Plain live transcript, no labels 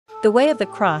The Way of the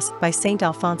Cross by Saint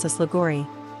Alphonsus Liguori.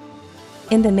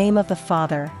 In the name of the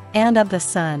Father, and of the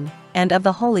Son, and of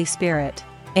the Holy Spirit.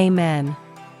 Amen.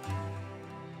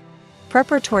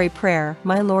 Preparatory Prayer.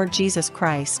 My Lord Jesus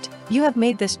Christ, you have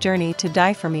made this journey to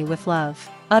die for me with love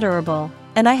utterable,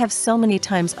 and I have so many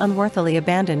times unworthily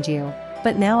abandoned you,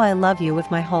 but now I love you with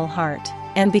my whole heart,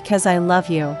 and because I love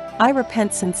you, I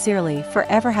repent sincerely for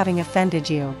ever having offended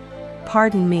you.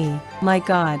 Pardon me, my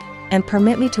God, and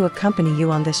permit me to accompany you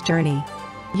on this journey.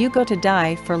 You go to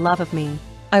die for love of me.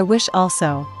 I wish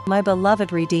also, my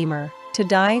beloved Redeemer, to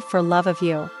die for love of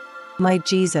you. My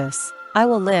Jesus, I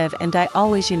will live and die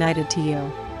always united to you.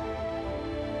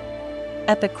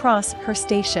 At the cross, her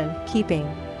station, keeping,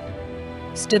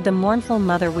 stood the mournful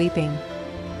mother weeping,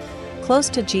 close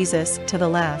to Jesus to the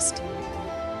last.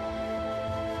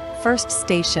 First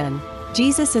station.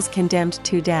 Jesus is condemned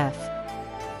to death.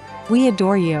 We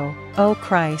adore you, O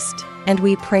Christ, and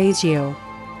we praise you,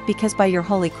 because by your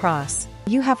holy cross,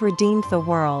 you have redeemed the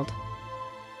world.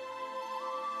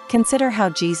 Consider how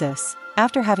Jesus,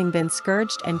 after having been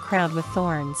scourged and crowned with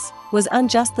thorns, was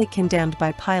unjustly condemned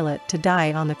by Pilate to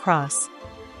die on the cross.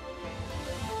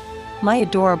 My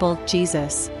adorable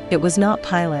Jesus, it was not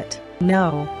Pilate,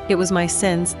 no, it was my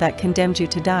sins that condemned you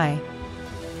to die.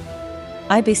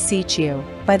 I beseech you,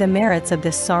 by the merits of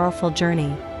this sorrowful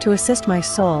journey, to assist my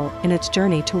soul in its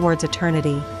journey towards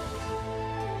eternity.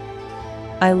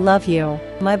 I love you,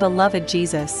 my beloved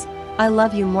Jesus, I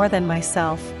love you more than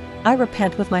myself. I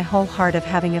repent with my whole heart of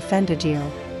having offended you.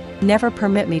 Never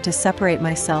permit me to separate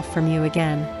myself from you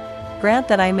again. Grant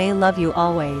that I may love you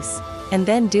always, and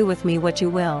then do with me what you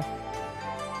will.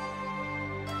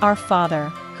 Our Father,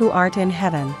 who art in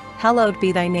heaven, hallowed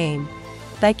be thy name.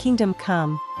 Thy kingdom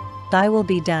come. Thy will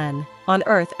be done, on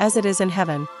earth as it is in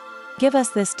heaven. Give us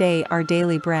this day our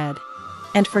daily bread.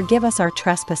 And forgive us our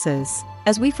trespasses,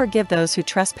 as we forgive those who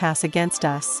trespass against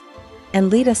us. And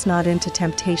lead us not into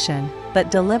temptation,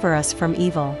 but deliver us from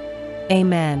evil.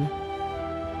 Amen.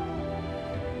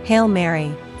 Hail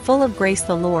Mary, full of grace,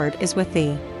 the Lord is with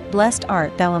thee. Blessed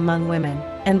art thou among women,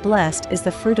 and blessed is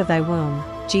the fruit of thy womb,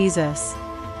 Jesus.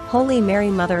 Holy Mary,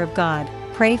 Mother of God,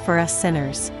 pray for us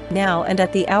sinners, now and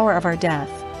at the hour of our death.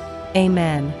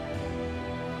 Amen.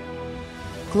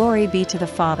 Glory be to the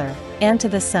Father, and to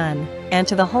the Son, and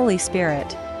to the Holy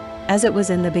Spirit, as it was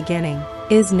in the beginning,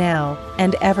 is now,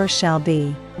 and ever shall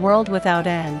be, world without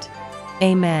end.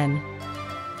 Amen.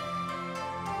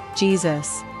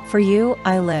 Jesus, for you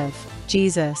I live.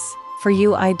 Jesus, for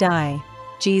you I die.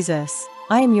 Jesus,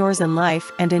 I am yours in life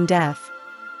and in death.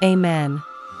 Amen.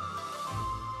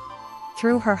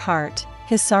 Through her heart,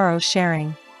 his sorrows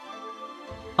sharing,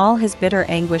 all his bitter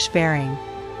anguish bearing.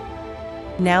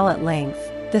 Now at length,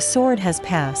 the sword has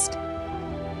passed.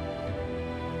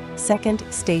 Second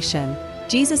station.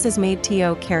 Jesus is made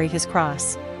to carry his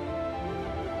cross.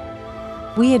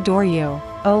 We adore you,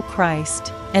 O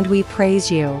Christ, and we praise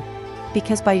you,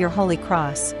 because by your holy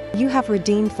cross, you have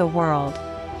redeemed the world.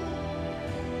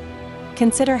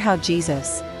 Consider how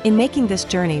Jesus, in making this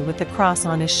journey with the cross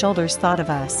on his shoulders, thought of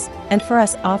us, and for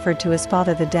us offered to his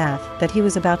Father the death that he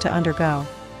was about to undergo.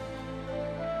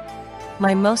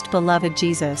 My most beloved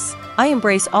Jesus, I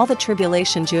embrace all the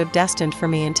tribulations you have destined for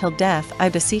me until death. I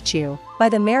beseech you, by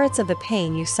the merits of the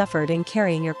pain you suffered in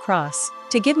carrying your cross,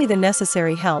 to give me the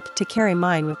necessary help to carry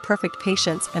mine with perfect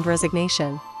patience and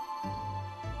resignation.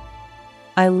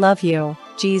 I love you,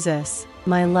 Jesus,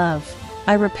 my love.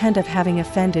 I repent of having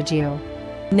offended you.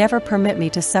 Never permit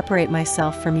me to separate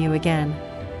myself from you again.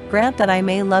 Grant that I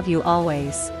may love you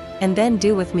always, and then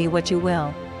do with me what you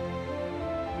will.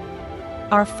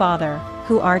 Our Father,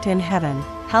 who art in heaven,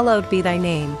 hallowed be thy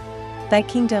name. Thy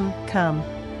kingdom come.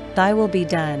 Thy will be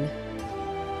done,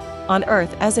 on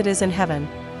earth as it is in heaven.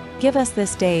 Give us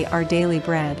this day our daily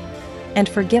bread. And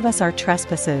forgive us our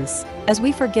trespasses, as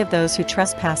we forgive those who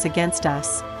trespass against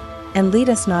us. And lead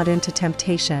us not into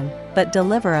temptation, but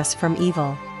deliver us from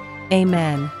evil.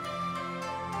 Amen.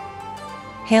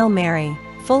 Hail Mary,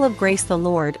 full of grace, the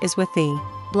Lord is with thee.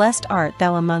 Blessed art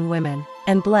thou among women,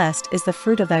 and blessed is the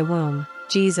fruit of thy womb,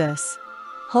 Jesus.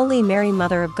 Holy Mary,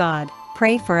 Mother of God,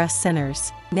 pray for us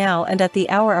sinners, now and at the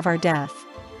hour of our death.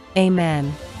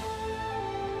 Amen.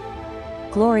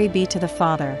 Glory be to the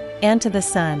Father, and to the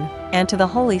Son, and to the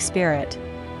Holy Spirit,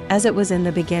 as it was in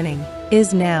the beginning,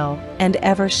 is now, and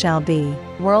ever shall be,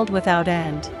 world without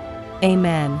end.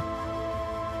 Amen.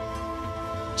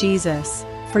 Jesus,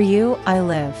 for you I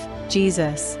live.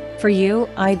 Jesus, for you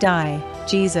I die.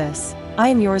 Jesus, I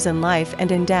am yours in life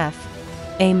and in death.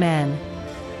 Amen.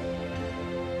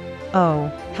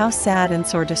 Oh, how sad and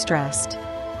sore distressed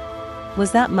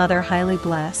was that mother highly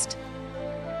blessed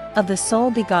of the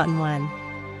sole begotten one.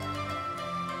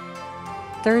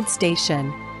 Third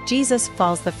station. Jesus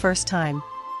falls the first time.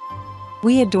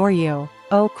 We adore you,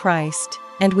 O Christ,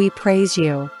 and we praise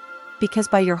you, because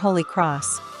by your holy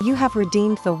cross, you have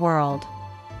redeemed the world.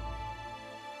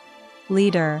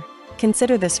 Leader.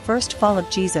 Consider this first fall of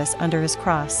Jesus under his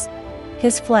cross.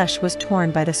 His flesh was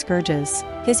torn by the scourges,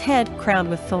 his head crowned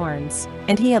with thorns,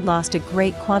 and he had lost a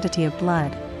great quantity of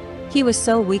blood. He was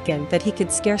so weakened that he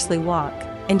could scarcely walk,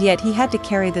 and yet he had to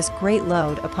carry this great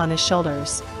load upon his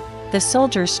shoulders. The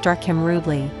soldiers struck him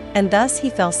rudely, and thus he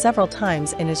fell several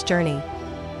times in his journey.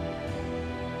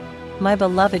 My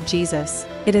beloved Jesus,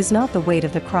 it is not the weight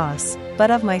of the cross, but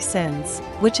of my sins,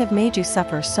 which have made you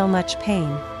suffer so much pain.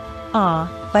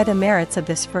 Ah, by the merits of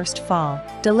this first fall,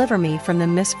 deliver me from the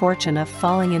misfortune of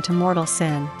falling into mortal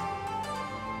sin.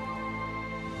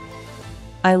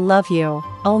 I love you,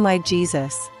 O my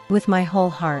Jesus, with my whole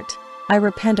heart. I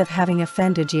repent of having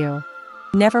offended you.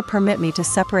 Never permit me to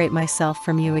separate myself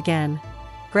from you again.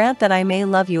 Grant that I may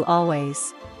love you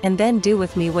always, and then do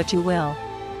with me what you will.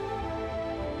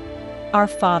 Our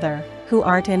Father, who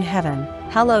art in heaven,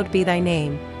 hallowed be thy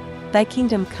name. Thy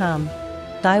kingdom come.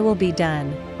 Thy will be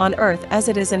done, on earth as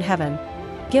it is in heaven.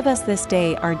 Give us this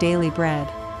day our daily bread.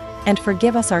 And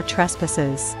forgive us our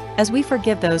trespasses, as we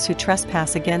forgive those who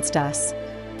trespass against us.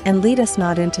 And lead us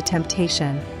not into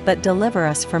temptation, but deliver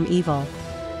us from evil.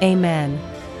 Amen.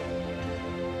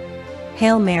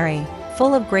 Hail Mary,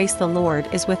 full of grace, the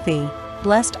Lord is with thee.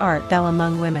 Blessed art thou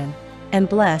among women, and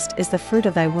blessed is the fruit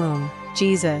of thy womb,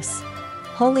 Jesus.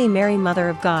 Holy Mary, Mother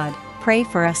of God, pray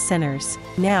for us sinners,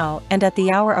 now and at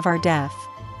the hour of our death.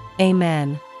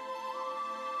 Amen.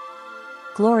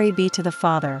 Glory be to the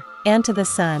Father, and to the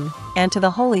Son, and to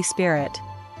the Holy Spirit,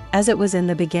 as it was in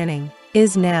the beginning,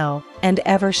 is now, and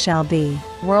ever shall be,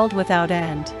 world without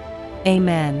end.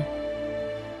 Amen.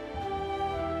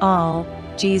 All,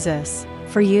 Jesus,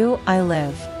 for you I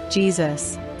live,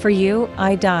 Jesus, for you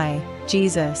I die,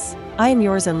 Jesus, I am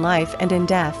yours in life and in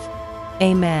death.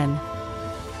 Amen.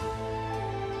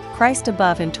 Christ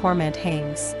above in torment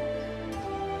hangs.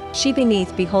 She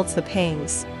beneath beholds the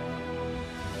pangs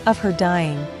of her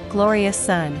dying, glorious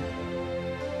Son.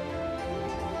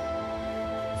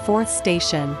 Fourth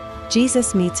station.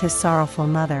 Jesus meets his sorrowful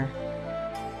mother.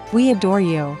 We adore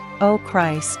you, O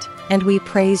Christ, and we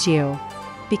praise you,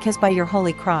 because by your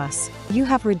holy cross, you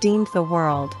have redeemed the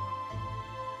world.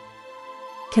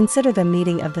 Consider the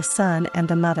meeting of the Son and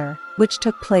the Mother, which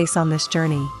took place on this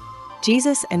journey.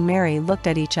 Jesus and Mary looked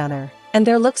at each other, and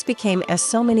their looks became as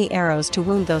so many arrows to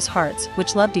wound those hearts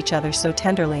which loved each other so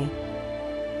tenderly.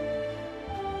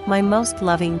 My most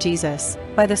loving Jesus,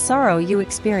 by the sorrow you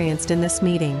experienced in this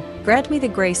meeting, grant me the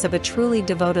grace of a truly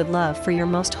devoted love for your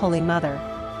most holy mother.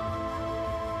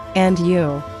 And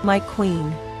you, my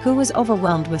Queen, who was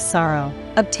overwhelmed with sorrow,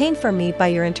 obtain for me by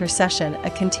your intercession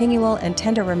a continual and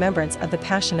tender remembrance of the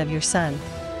passion of your Son.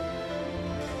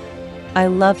 I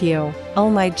love you, O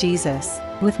my Jesus,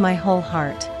 with my whole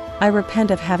heart. I repent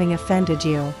of having offended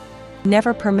you.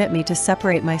 Never permit me to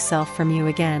separate myself from you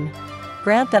again.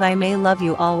 Grant that I may love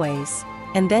you always,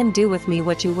 and then do with me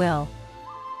what you will.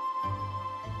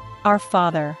 Our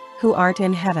Father, who art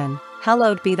in heaven,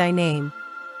 hallowed be thy name.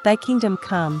 Thy kingdom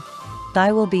come.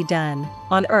 Thy will be done,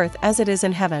 on earth as it is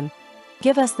in heaven.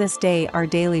 Give us this day our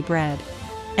daily bread.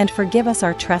 And forgive us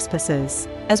our trespasses,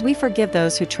 as we forgive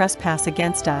those who trespass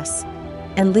against us.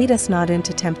 And lead us not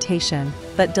into temptation,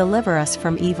 but deliver us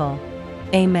from evil.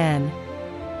 Amen.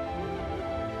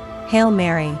 Hail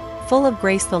Mary, full of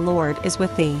grace, the Lord is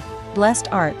with thee. Blessed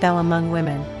art thou among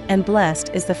women, and blessed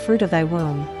is the fruit of thy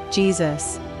womb,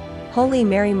 Jesus. Holy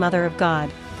Mary, Mother of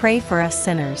God, pray for us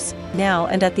sinners, now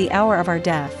and at the hour of our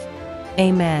death.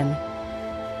 Amen.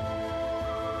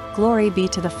 Glory be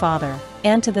to the Father,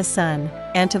 and to the Son,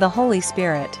 and to the Holy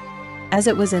Spirit, as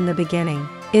it was in the beginning,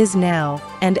 is now,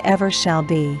 and ever shall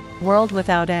be, world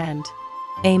without end.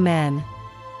 Amen.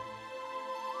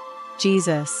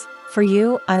 Jesus, for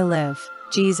you I live,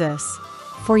 Jesus,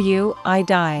 for you I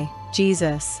die,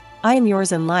 Jesus, I am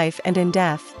yours in life and in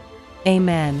death.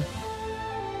 Amen.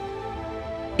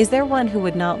 Is there one who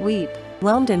would not weep,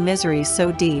 whelmed in misery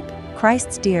so deep,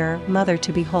 Christ's dear mother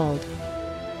to behold?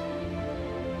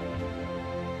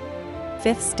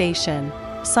 Fifth station.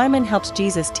 Simon helps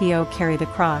Jesus to carry the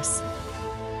cross.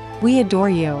 We adore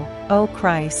you, O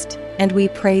Christ, and we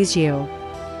praise you,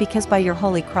 because by your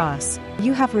holy cross,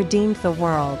 you have redeemed the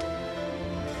world.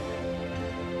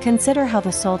 Consider how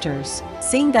the soldiers,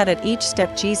 seeing that at each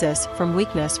step Jesus from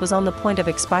weakness was on the point of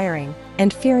expiring,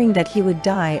 and fearing that he would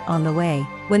die on the way,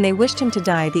 when they wished him to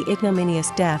die the ignominious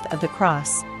death of the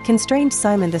cross, constrained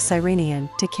Simon the Cyrenian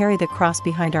to carry the cross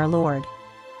behind our Lord.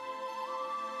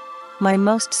 My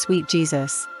most sweet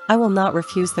Jesus, I will not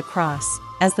refuse the cross,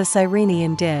 as the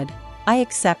Cyrenian did. I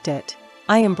accept it.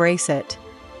 I embrace it.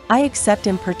 I accept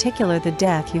in particular the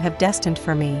death you have destined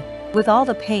for me, with all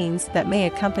the pains that may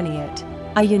accompany it.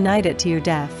 I unite it to your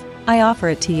death. I offer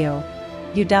it to you.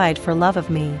 You died for love of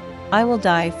me. I will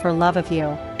die for love of you,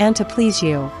 and to please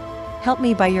you. Help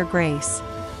me by your grace.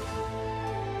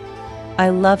 I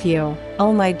love you,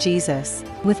 O my Jesus,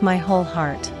 with my whole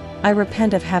heart. I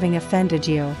repent of having offended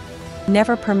you.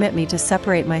 Never permit me to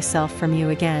separate myself from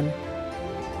you again.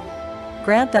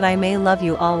 Grant that I may love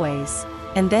you always,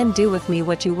 and then do with me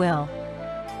what you will.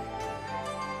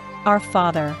 Our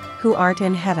Father, who art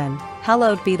in heaven,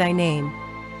 hallowed be thy name.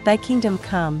 Thy kingdom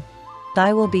come.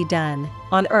 Thy will be done,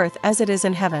 on earth as it is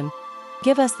in heaven.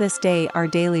 Give us this day our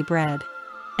daily bread.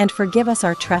 And forgive us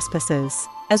our trespasses,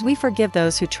 as we forgive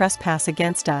those who trespass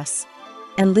against us.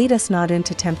 And lead us not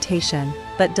into temptation,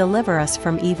 but deliver us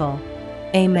from evil.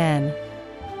 Amen.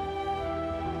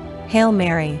 Hail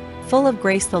Mary, full of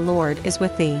grace, the Lord is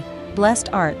with thee. Blessed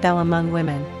art thou among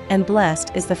women, and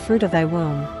blessed is the fruit of thy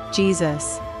womb,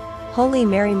 Jesus. Holy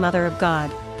Mary, Mother of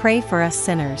God, pray for us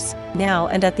sinners, now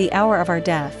and at the hour of our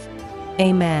death.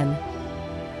 Amen.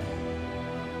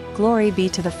 Glory be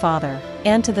to the Father,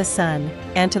 and to the Son,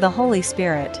 and to the Holy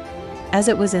Spirit, as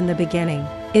it was in the beginning,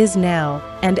 is now,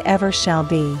 and ever shall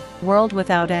be, world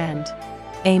without end.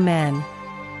 Amen.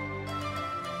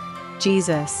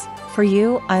 Jesus, for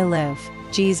you I live.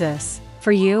 Jesus,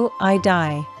 for you I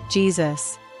die.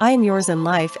 Jesus, I am yours in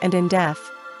life and in death.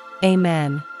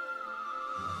 Amen.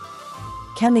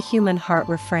 Can the human heart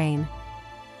refrain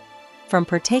from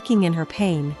partaking in her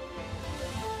pain,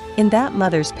 in that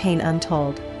mother's pain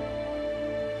untold?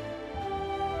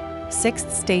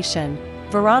 Sixth station,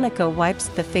 Veronica wipes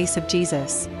the face of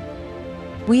Jesus.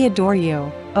 We adore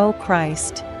you, O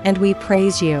Christ, and we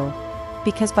praise you,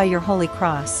 because by your holy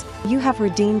cross, you have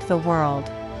redeemed the world.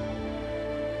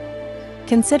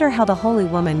 Consider how the holy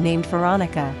woman named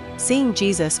Veronica, seeing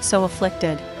Jesus so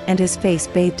afflicted, and his face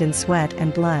bathed in sweat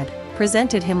and blood,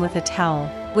 presented him with a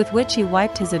towel, with which he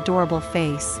wiped his adorable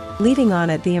face, leaving on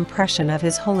it the impression of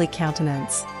his holy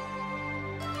countenance.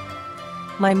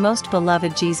 My most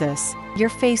beloved Jesus, your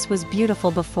face was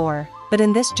beautiful before, but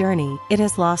in this journey it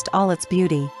has lost all its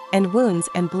beauty, and wounds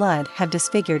and blood have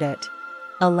disfigured it.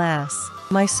 Alas,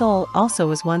 my soul also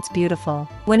was once beautiful,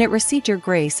 when it received your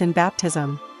grace in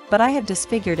baptism, but I have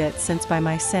disfigured it since by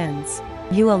my sins.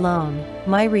 You alone,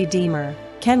 my Redeemer,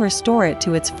 can restore it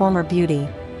to its former beauty.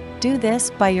 Do this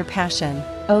by your passion,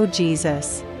 O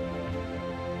Jesus.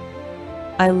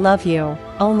 I love you,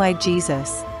 O my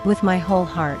Jesus, with my whole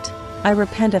heart. I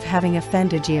repent of having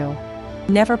offended you.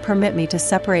 Never permit me to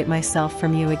separate myself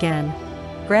from you again.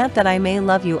 Grant that I may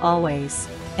love you always,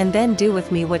 and then do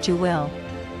with me what you will.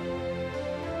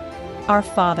 Our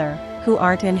Father, who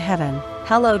art in heaven,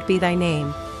 hallowed be thy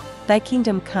name. Thy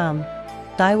kingdom come.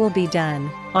 Thy will be done,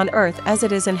 on earth as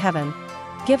it is in heaven.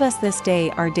 Give us this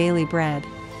day our daily bread.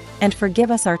 And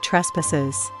forgive us our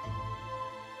trespasses,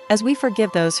 as we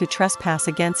forgive those who trespass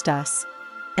against us.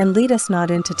 And lead us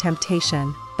not into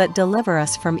temptation, but deliver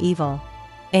us from evil.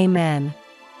 Amen.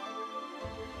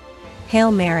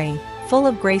 Hail Mary, full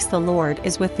of grace, the Lord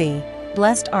is with thee.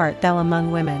 Blessed art thou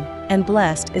among women, and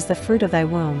blessed is the fruit of thy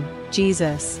womb,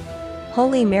 Jesus.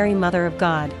 Holy Mary, Mother of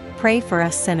God, pray for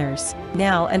us sinners,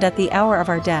 now and at the hour of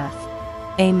our death.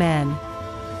 Amen.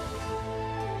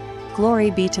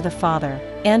 Glory be to the Father,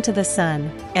 and to the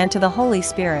Son, and to the Holy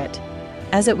Spirit,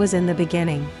 as it was in the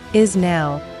beginning, is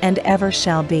now, and ever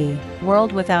shall be,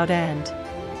 world without end.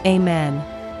 Amen.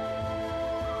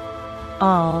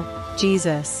 All,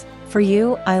 Jesus, for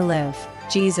you I live.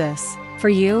 Jesus, for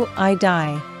you I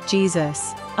die.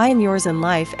 Jesus, I am yours in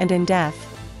life and in death.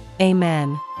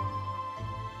 Amen.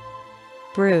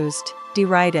 Bruised,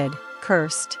 derided,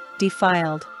 cursed,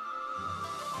 defiled,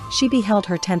 she beheld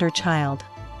her tender child,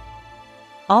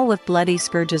 all with bloody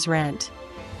scourges rent.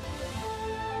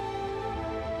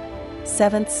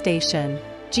 Seventh station,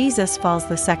 Jesus falls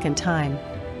the second time.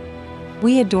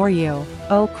 We adore you,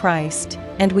 O Christ,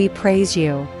 and we praise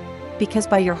you, because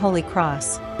by your holy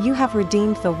cross, you have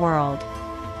redeemed the world.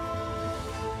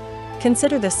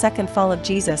 Consider the second fall of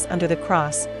Jesus under the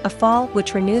cross, a fall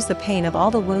which renews the pain of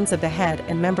all the wounds of the head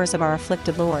and members of our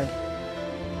afflicted Lord.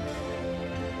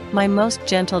 My most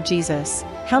gentle Jesus,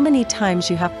 how many times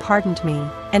you have pardoned me,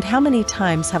 and how many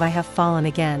times have I fallen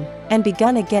again, and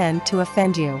begun again to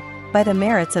offend you. By the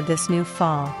merits of this new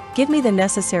fall, give me the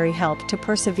necessary help to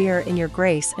persevere in your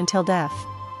grace until death.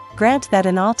 Grant that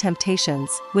in all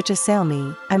temptations which assail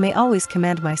me, I may always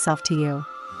commend myself to you.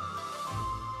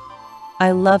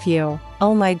 I love you,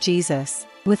 O my Jesus,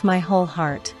 with my whole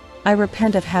heart. I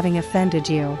repent of having offended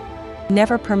you.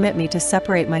 Never permit me to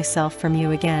separate myself from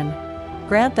you again.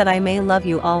 Grant that I may love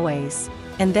you always,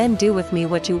 and then do with me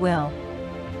what you will.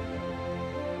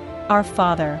 Our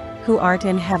Father, who art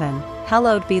in heaven,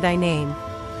 hallowed be thy name.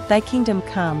 Thy kingdom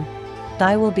come,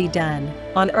 thy will be done,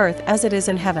 on earth as it is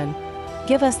in heaven.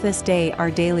 Give us this day our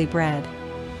daily bread.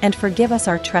 And forgive us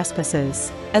our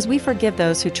trespasses, as we forgive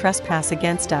those who trespass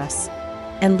against us.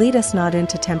 And lead us not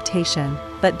into temptation,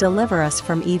 but deliver us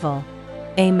from evil.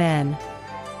 Amen.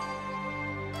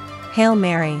 Hail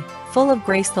Mary, full of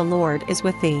grace, the Lord is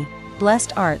with thee.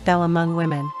 Blessed art thou among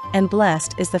women, and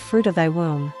blessed is the fruit of thy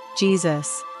womb,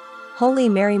 Jesus. Holy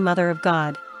Mary, Mother of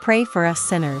God, pray for us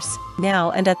sinners,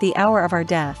 now and at the hour of our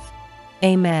death.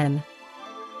 Amen.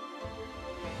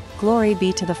 Glory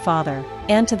be to the Father,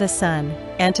 and to the Son,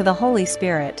 and to the Holy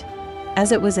Spirit,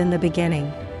 as it was in the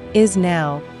beginning, is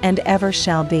now, and ever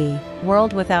shall be,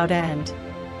 world without end.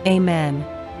 Amen.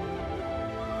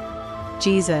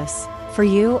 Jesus, for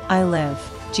you I live.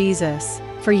 Jesus,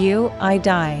 for you I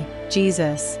die.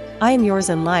 Jesus, I am yours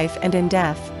in life and in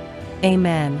death.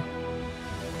 Amen.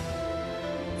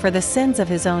 For the sins of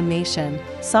his own nation,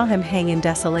 saw him hang in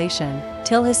desolation,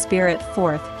 till his Spirit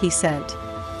forth he sent.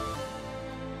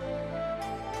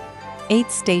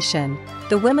 8th station.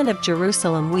 The women of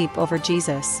Jerusalem weep over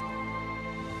Jesus.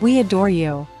 We adore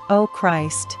you, O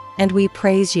Christ, and we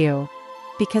praise you,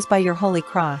 because by your holy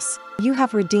cross, you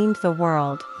have redeemed the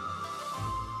world.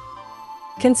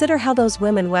 Consider how those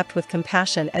women wept with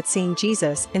compassion at seeing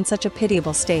Jesus in such a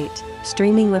pitiable state,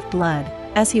 streaming with blood,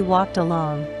 as he walked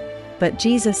along. But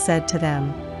Jesus said to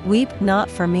them, "Weep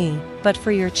not for me, but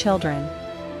for your children."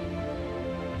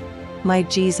 My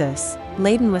Jesus,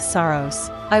 laden with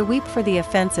sorrows, I weep for the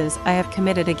offenses I have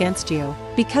committed against you,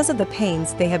 because of the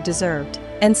pains they have deserved,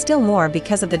 and still more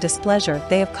because of the displeasure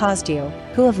they have caused you,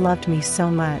 who have loved me so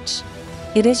much.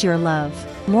 It is your love,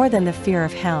 more than the fear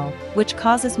of hell, which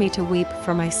causes me to weep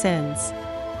for my sins.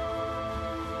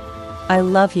 I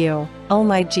love you, O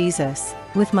my Jesus,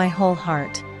 with my whole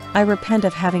heart. I repent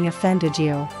of having offended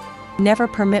you. Never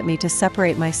permit me to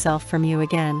separate myself from you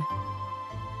again.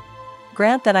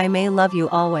 Grant that I may love you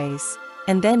always,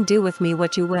 and then do with me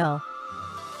what you will.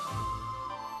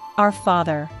 Our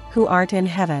Father, who art in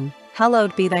heaven,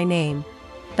 hallowed be thy name.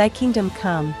 Thy kingdom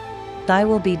come, thy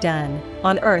will be done,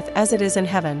 on earth as it is in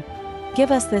heaven. Give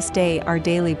us this day our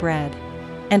daily bread.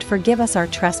 And forgive us our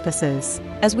trespasses,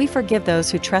 as we forgive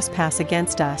those who trespass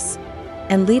against us.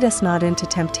 And lead us not into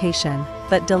temptation,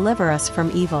 but deliver us from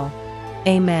evil.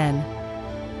 Amen.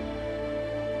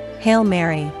 Hail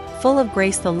Mary, full of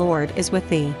grace, the Lord is with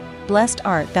thee. Blessed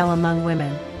art thou among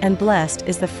women, and blessed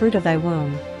is the fruit of thy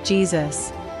womb,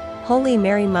 Jesus. Holy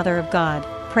Mary, Mother of God,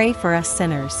 pray for us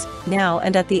sinners, now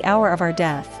and at the hour of our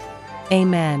death.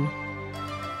 Amen.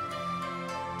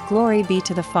 Glory be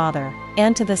to the Father,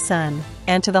 and to the Son,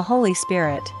 and to the Holy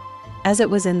Spirit, as it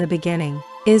was in the beginning,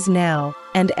 is now,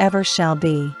 and ever shall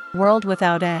be, world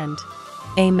without end.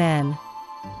 Amen.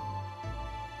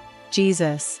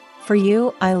 Jesus, for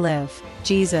you I live.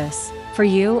 Jesus, for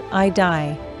you I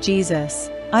die. Jesus,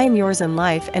 I am yours in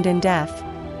life and in death.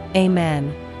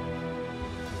 Amen.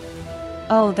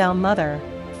 O thou Mother,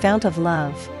 fount of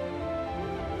love,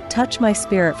 touch my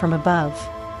spirit from above.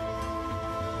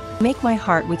 Make my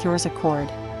heart with yours accord.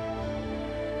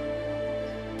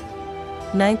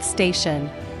 9th station.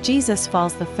 Jesus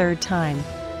falls the 3rd time.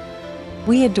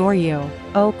 We adore you,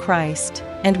 O Christ,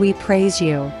 and we praise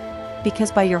you,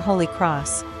 because by your holy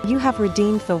cross, you have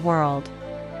redeemed the world.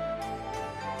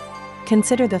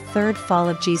 Consider the 3rd fall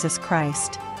of Jesus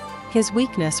Christ. His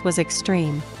weakness was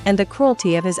extreme, and the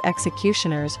cruelty of his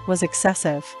executioners was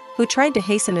excessive, who tried to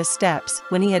hasten his steps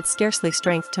when he had scarcely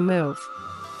strength to move.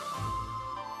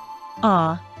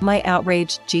 Ah, my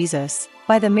outraged Jesus,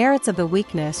 by the merits of the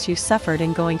weakness you suffered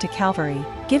in going to Calvary,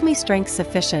 give me strength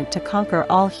sufficient to conquer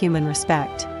all human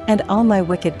respect, and all my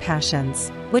wicked passions,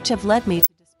 which have led me to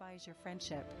despise your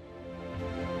friendship.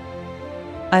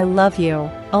 I love you,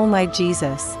 O my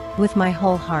Jesus, with my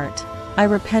whole heart. I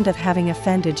repent of having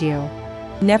offended you.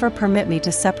 Never permit me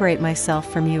to separate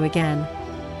myself from you again.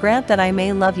 Grant that I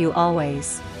may love you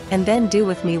always, and then do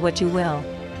with me what you will.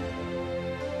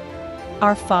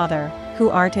 Our Father, who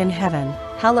art in heaven,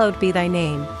 hallowed be thy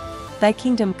name. Thy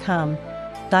kingdom come,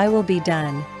 thy will be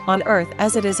done, on earth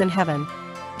as it is in heaven.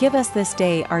 Give us this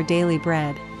day our daily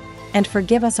bread. And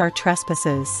forgive us our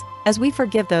trespasses, as we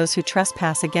forgive those who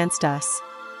trespass against us.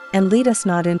 And lead us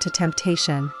not into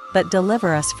temptation, but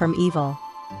deliver us from evil.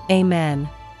 Amen.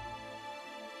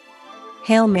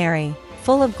 Hail Mary,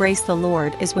 full of grace, the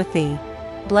Lord is with thee.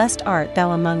 Blessed art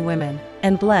thou among women,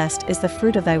 and blessed is the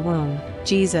fruit of thy womb,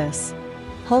 Jesus.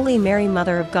 Holy Mary,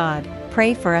 Mother of God,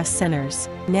 pray for us sinners,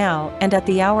 now and at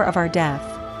the hour of our death.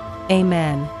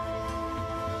 Amen.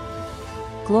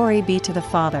 Glory be to the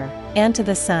Father, and to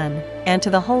the Son, and to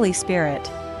the Holy Spirit,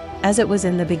 as it was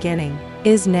in the beginning,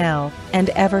 is now, and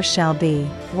ever shall be,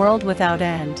 world without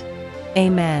end.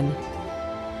 Amen.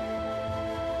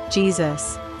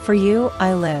 Jesus, for you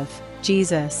I live.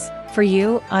 Jesus, for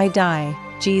you I die.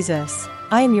 Jesus,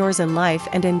 I am yours in life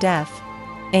and in death.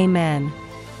 Amen.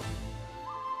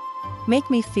 Make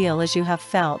me feel as you have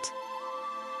felt.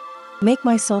 Make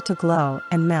my soul to glow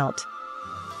and melt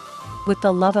with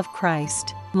the love of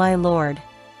Christ, my Lord.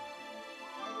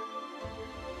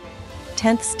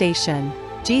 10th station.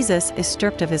 Jesus is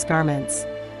stripped of his garments.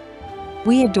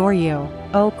 We adore you,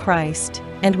 O Christ,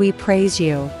 and we praise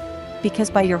you, because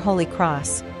by your holy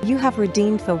cross, you have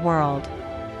redeemed the world.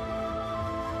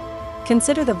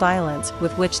 Consider the violence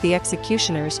with which the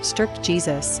executioners stripped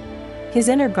Jesus. His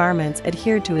inner garments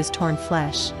adhered to his torn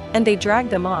flesh, and they dragged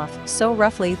them off so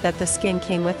roughly that the skin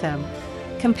came with them.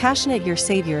 Compassionate your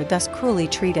Savior thus cruelly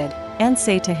treated, and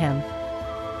say to him,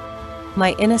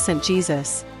 my innocent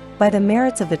Jesus, by the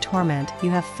merits of the torment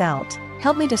you have felt,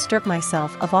 help me to strip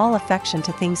myself of all affection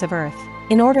to things of earth,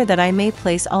 in order that I may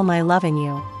place all my love in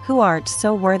you, who art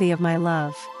so worthy of my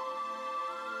love.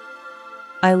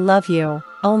 I love you,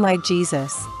 O my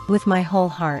Jesus, with my whole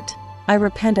heart. I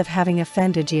repent of having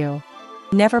offended you.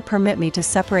 Never permit me to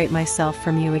separate myself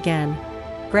from you again.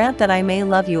 Grant that I may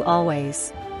love you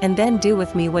always, and then do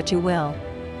with me what you will.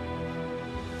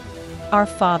 Our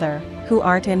Father, who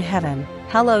art in heaven,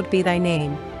 hallowed be thy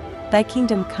name. Thy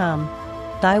kingdom come,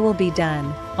 thy will be done,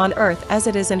 on earth as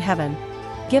it is in heaven.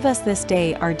 Give us this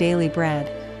day our daily bread,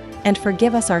 and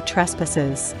forgive us our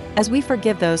trespasses, as we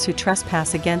forgive those who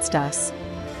trespass against us.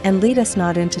 And lead us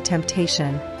not into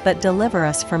temptation, but deliver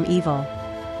us from evil.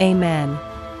 Amen.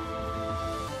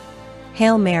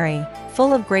 Hail Mary,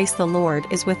 full of grace, the Lord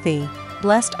is with thee.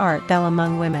 Blessed art thou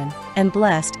among women, and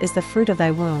blessed is the fruit of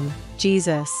thy womb,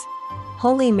 Jesus.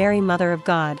 Holy Mary, Mother of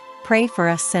God, pray for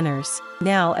us sinners,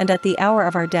 now and at the hour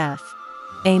of our death.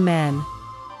 Amen.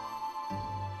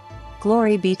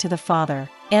 Glory be to the Father,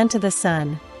 and to the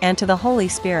Son, and to the Holy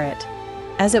Spirit,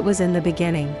 as it was in the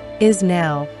beginning, is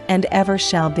now, and ever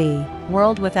shall be,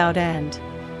 world without end.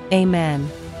 Amen.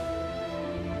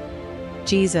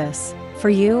 Jesus, for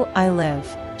you I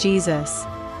live. Jesus,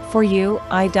 for you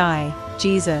I die.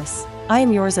 Jesus, I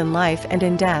am yours in life and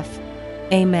in death.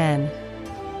 Amen.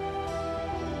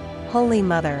 Holy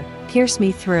Mother, pierce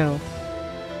me through.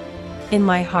 In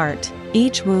my heart,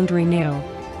 each wound renew.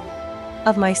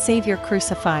 Of my Savior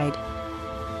crucified.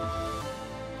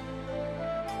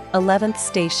 11th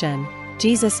station.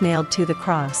 Jesus nailed to the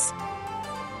cross.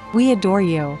 We adore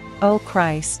you, O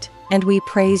Christ, and we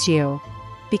praise you,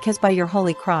 because by your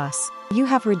holy cross, you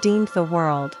have redeemed the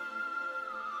world.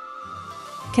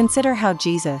 Consider how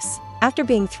Jesus, after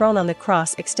being thrown on the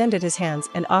cross, extended his hands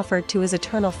and offered to his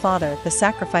eternal Father the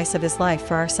sacrifice of his life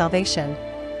for our salvation.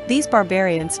 These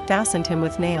barbarians fastened him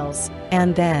with nails,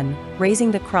 and then,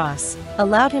 raising the cross,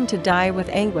 allowed him to die with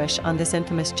anguish on this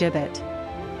infamous gibbet.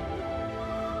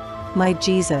 My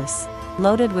Jesus,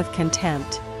 loaded with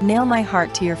contempt, nail my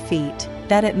heart to your feet,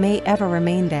 that it may ever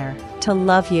remain there, to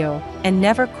love you, and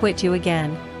never quit you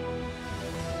again.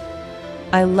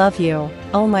 I love you,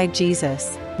 O my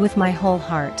Jesus, with my whole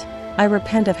heart. I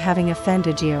repent of having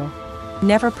offended you.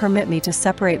 Never permit me to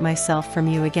separate myself from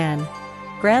you again.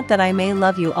 Grant that I may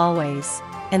love you always,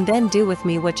 and then do with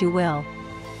me what you will.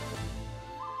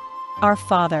 Our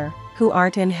Father, who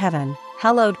art in heaven,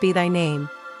 hallowed be thy name.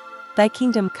 Thy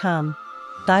kingdom come,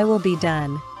 thy will be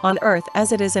done, on earth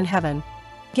as it is in heaven.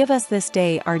 Give us this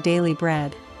day our daily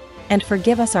bread, and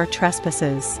forgive us our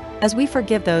trespasses, as we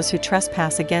forgive those who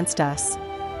trespass against us.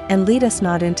 And lead us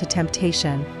not into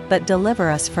temptation, but deliver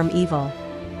us from evil.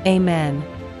 Amen.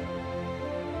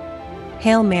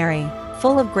 Hail Mary,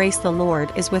 full of grace, the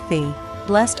Lord is with thee.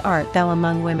 Blessed art thou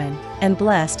among women, and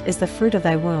blessed is the fruit of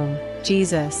thy womb,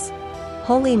 Jesus.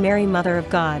 Holy Mary, Mother of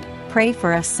God, pray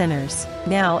for us sinners,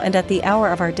 now and at the hour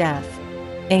of our death.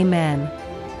 Amen.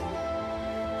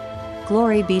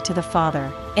 Glory be to the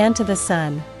Father, and to the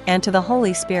Son, and to the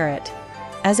Holy Spirit,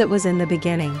 as it was in the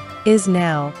beginning, is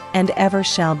now, and ever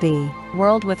shall be,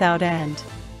 world without end.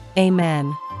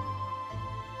 Amen.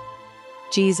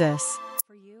 Jesus,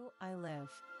 for you I live.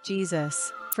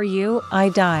 Jesus, for you I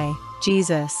die.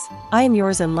 Jesus, I am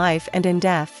yours in life and in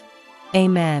death.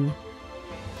 Amen.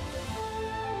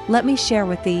 Let me share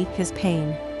with thee his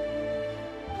pain,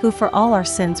 who for all our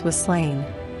sins was slain,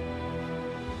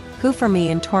 who for me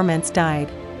in torments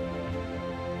died.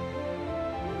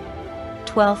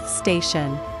 12th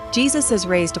station. Jesus is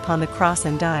raised upon the cross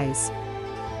and dies.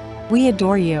 We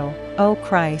adore you, O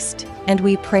Christ, and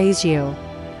we praise you,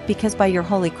 because by your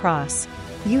holy cross,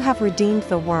 you have redeemed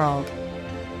the world.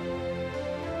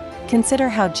 Consider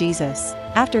how Jesus,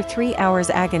 after 3 hours'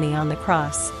 agony on the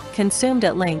cross, consumed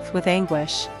at length with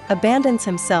anguish, abandons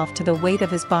himself to the weight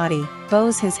of his body,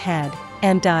 bows his head,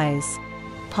 and dies.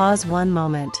 Pause one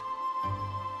moment.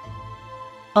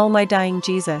 O my dying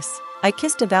Jesus, I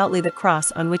kiss devoutly the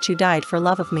cross on which you died for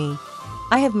love of me.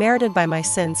 I have merited by my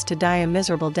sins to die a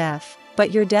miserable death,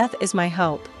 but your death is my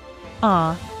hope.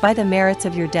 Ah, by the merits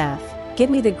of your death, give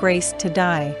me the grace to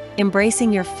die,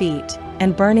 embracing your feet,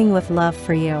 and burning with love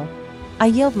for you. I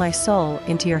yield my soul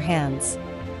into your hands.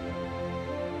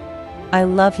 I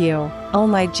love you, O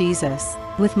my Jesus,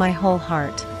 with my whole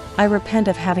heart. I repent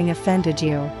of having offended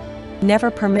you. Never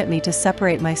permit me to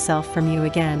separate myself from you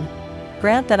again.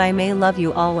 Grant that I may love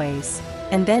you always,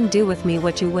 and then do with me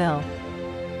what you will.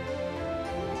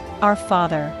 Our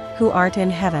Father, who art in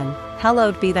heaven,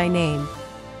 hallowed be thy name.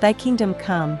 Thy kingdom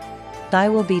come, thy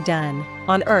will be done,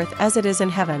 on earth as it is in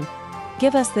heaven.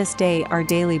 Give us this day our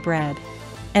daily bread.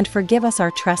 And forgive us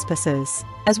our trespasses,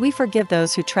 as we forgive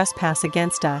those who trespass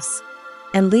against us.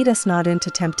 And lead us not into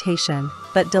temptation,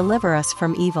 but deliver us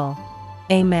from evil.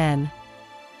 Amen.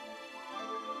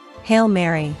 Hail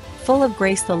Mary, full of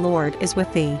grace, the Lord is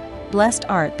with thee. Blessed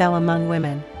art thou among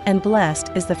women, and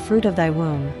blessed is the fruit of thy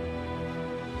womb,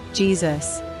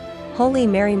 Jesus. Holy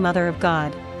Mary, Mother of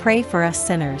God, pray for us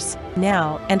sinners,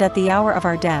 now and at the hour of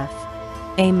our death.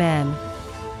 Amen.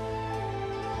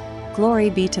 Glory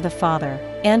be to the Father,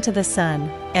 and to the Son,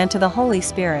 and to the Holy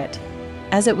Spirit,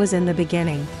 as it was in the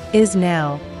beginning, is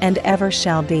now, and ever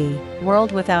shall be,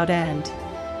 world without end.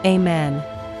 Amen.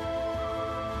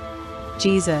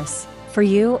 Jesus, for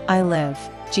you I live.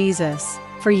 Jesus,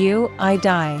 for you I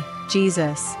die.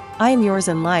 Jesus, I am yours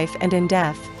in life and in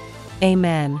death.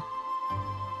 Amen.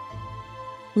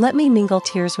 Let me mingle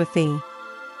tears with thee,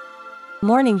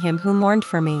 mourning him who mourned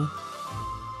for me,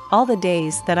 all the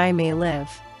days that I may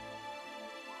live.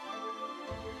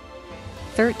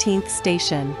 13th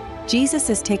station. Jesus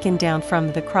is taken down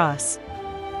from the cross.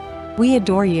 We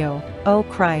adore you, O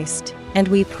Christ, and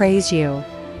we praise you,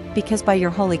 because by your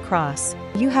holy cross,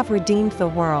 you have redeemed the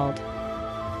world.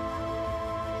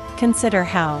 Consider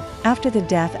how, after the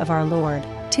death of our Lord,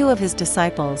 2 of his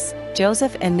disciples,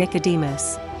 Joseph and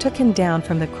Nicodemus, took him down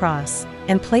from the cross,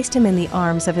 and placed him in the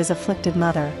arms of his afflicted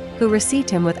mother, who received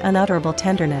him with unutterable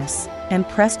tenderness, and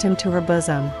pressed him to her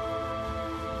bosom.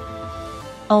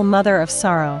 O Mother of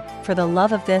sorrow, for the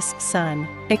love of this Son,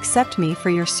 accept me for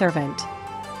your servant,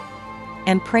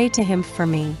 and pray to him for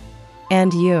me.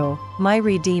 And you, my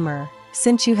Redeemer,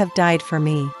 since you have died for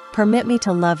me, permit me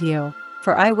to love you,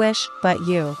 for I wish but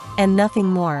you, and nothing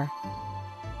more.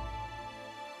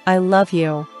 I love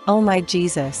you, O my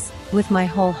Jesus, with my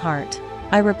whole heart.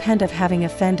 I repent of having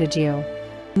offended you.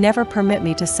 Never permit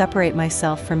me to separate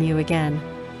myself from you again.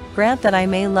 Grant that I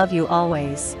may love you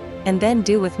always, and then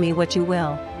do with me what you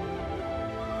will.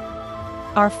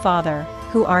 Our Father,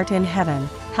 who art in heaven,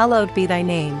 hallowed be thy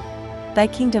name. Thy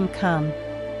kingdom come,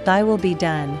 thy will be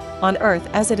done, on earth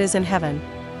as it is in heaven.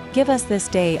 Give us this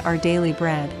day our daily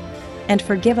bread. And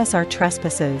forgive us our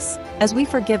trespasses, as we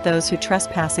forgive those who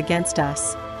trespass against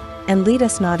us. And lead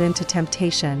us not into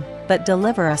temptation, but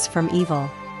deliver us from evil.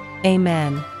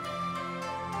 Amen.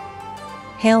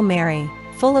 Hail Mary,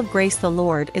 full of grace, the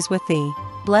Lord is with thee.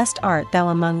 Blessed art thou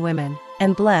among women,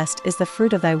 and blessed is the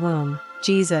fruit of thy womb,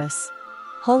 Jesus.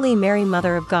 Holy Mary,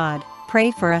 Mother of God, pray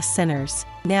for us sinners,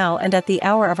 now and at the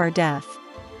hour of our death.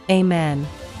 Amen.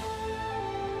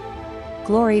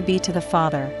 Glory be to the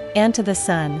Father, and to the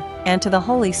Son, and to the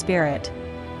Holy Spirit,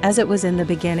 as it was in the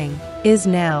beginning, is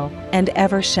now, and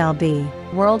ever shall be,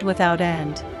 world without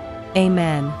end.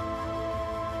 Amen.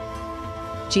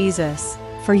 Jesus,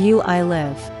 for you I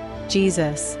live.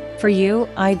 Jesus, for you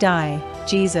I die.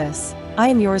 Jesus, I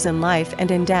am yours in life and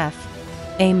in death.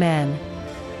 Amen.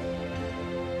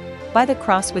 By the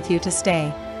cross with you to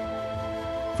stay,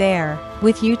 there,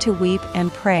 with you to weep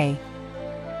and pray,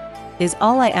 is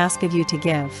all I ask of you to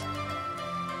give.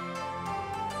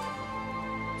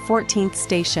 14th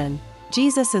station.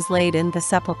 Jesus is laid in the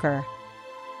sepulchre.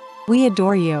 We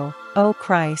adore you, O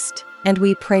Christ, and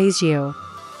we praise you,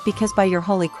 because by your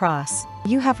holy cross,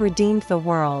 you have redeemed the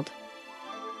world.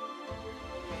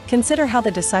 Consider how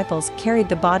the disciples carried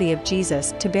the body of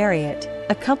Jesus to bury it,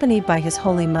 accompanied by his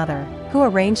holy mother, who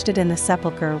arranged it in the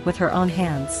sepulchre with her own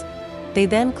hands. They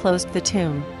then closed the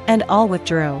tomb, and all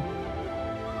withdrew.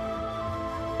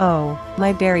 Oh,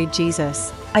 my buried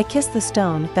Jesus, I kiss the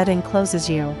stone that encloses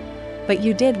you. But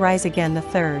you did rise again the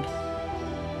third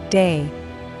day.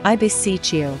 I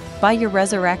beseech you, by your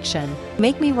resurrection,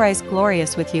 make me rise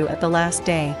glorious with you at the last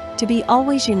day, to be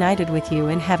always united with you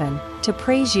in heaven, to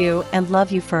praise you and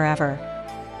love you forever.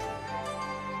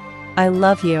 I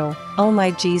love you, O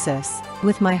my Jesus,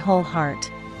 with my whole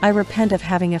heart. I repent of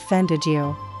having offended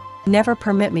you. Never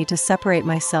permit me to separate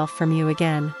myself from you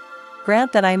again.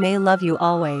 Grant that I may love you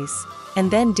always,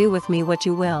 and then do with me what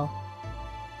you will.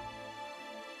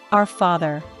 Our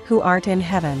Father, who art in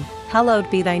heaven,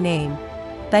 hallowed be thy name.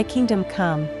 Thy kingdom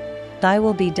come. Thy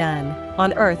will be done,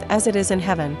 on earth as it is in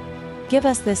heaven. Give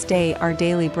us this day our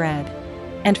daily bread.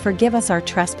 And forgive us our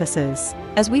trespasses,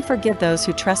 as we forgive those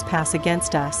who trespass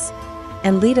against us.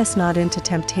 And lead us not into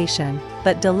temptation,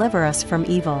 but deliver us from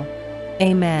evil.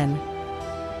 Amen.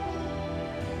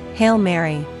 Hail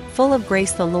Mary, full of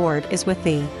grace, the Lord is with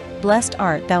thee. Blessed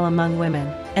art thou among women,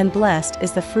 and blessed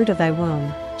is the fruit of thy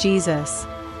womb, Jesus.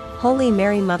 Holy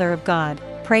Mary, Mother of God,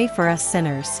 pray for us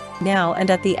sinners, now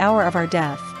and at the hour of our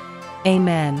death.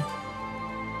 Amen.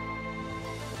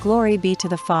 Glory be to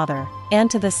the Father, and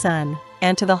to the Son,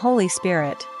 and to the Holy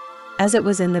Spirit, as it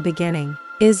was in the beginning,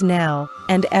 is now,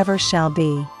 and ever shall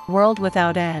be, world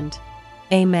without end.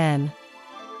 Amen.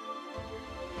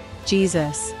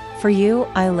 Jesus, for you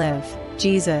I live.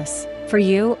 Jesus, for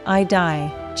you I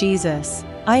die. Jesus,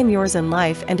 I am yours in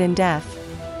life and in death.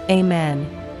 Amen.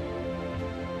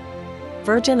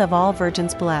 Virgin of all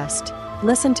virgins blessed,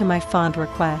 listen to my fond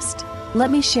request.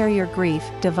 Let me share your grief,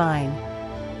 divine.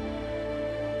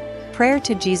 Prayer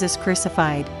to Jesus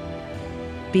crucified.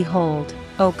 Behold,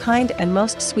 O kind and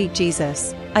most sweet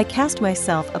Jesus, I cast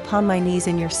myself upon my knees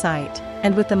in your sight,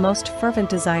 and with the most fervent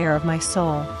desire of my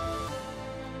soul,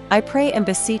 I pray and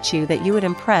beseech you that you would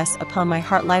impress upon my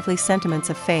heart lively sentiments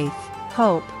of faith,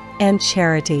 hope, and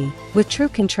charity, with true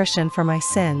contrition for my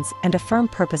sins and a firm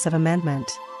purpose of amendment,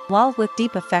 while with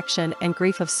deep affection and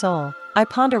grief of soul, I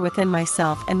ponder within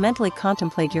myself and mentally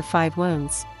contemplate your 5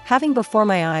 wounds, having before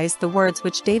my eyes the words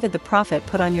which David the prophet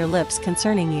put on your lips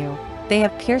concerning you. They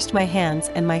have pierced my hands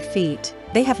and my feet,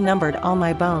 they have numbered all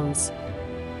my bones.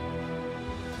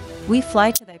 We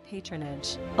fly to thy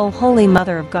patronage, O Holy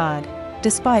Mother of God.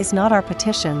 Despise not our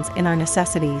petitions in our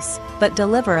necessities, but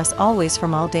deliver us always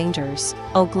from all dangers,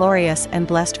 O glorious and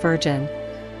blessed Virgin.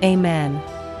 Amen.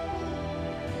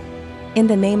 In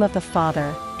the name of the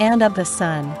Father, and of the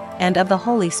Son, and of the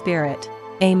Holy Spirit.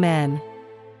 Amen.